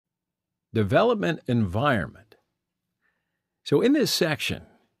Development environment. So in this section,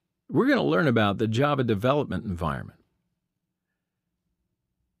 we're going to learn about the Java development environment.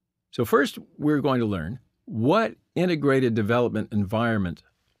 So first, we're going to learn what integrated development environments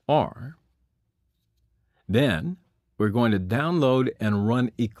are. Then, we're going to download and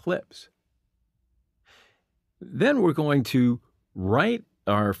run Eclipse. Then we're going to write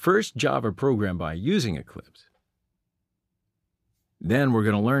our first Java program by using Eclipse. Then we're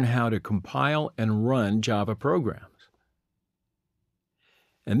going to learn how to compile and run Java programs.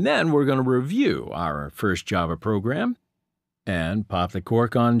 And then we're going to review our first Java program and pop the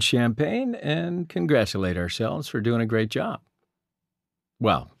cork on champagne and congratulate ourselves for doing a great job.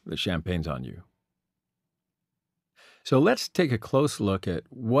 Well, the champagne's on you. So let's take a close look at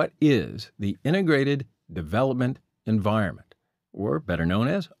what is the Integrated Development Environment, or better known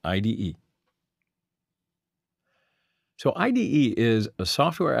as IDE. So IDE is a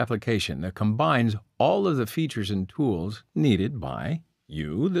software application that combines all of the features and tools needed by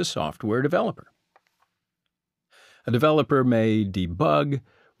you, the software developer. A developer may debug,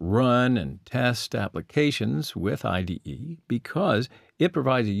 run, and test applications with IDE because it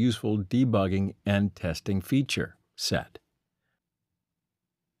provides a useful debugging and testing feature set.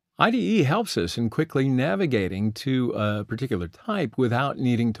 IDE helps us in quickly navigating to a particular type without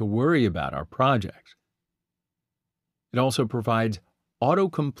needing to worry about our projects. It also provides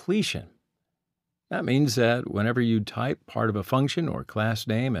auto-completion. That means that whenever you type part of a function or class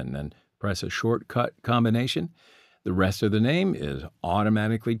name and then press a shortcut combination, the rest of the name is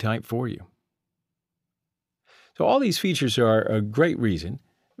automatically typed for you. So all these features are a great reason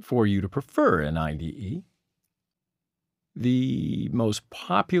for you to prefer an IDE. The most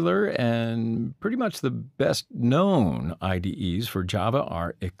popular and pretty much the best known IDEs for Java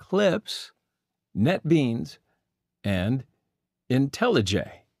are Eclipse, NetBeans, and IntelliJ.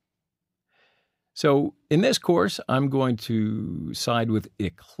 So in this course, I'm going to side with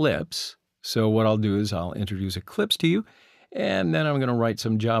Eclipse. So what I'll do is I'll introduce Eclipse to you, and then I'm going to write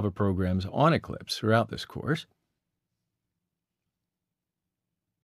some Java programs on Eclipse throughout this course.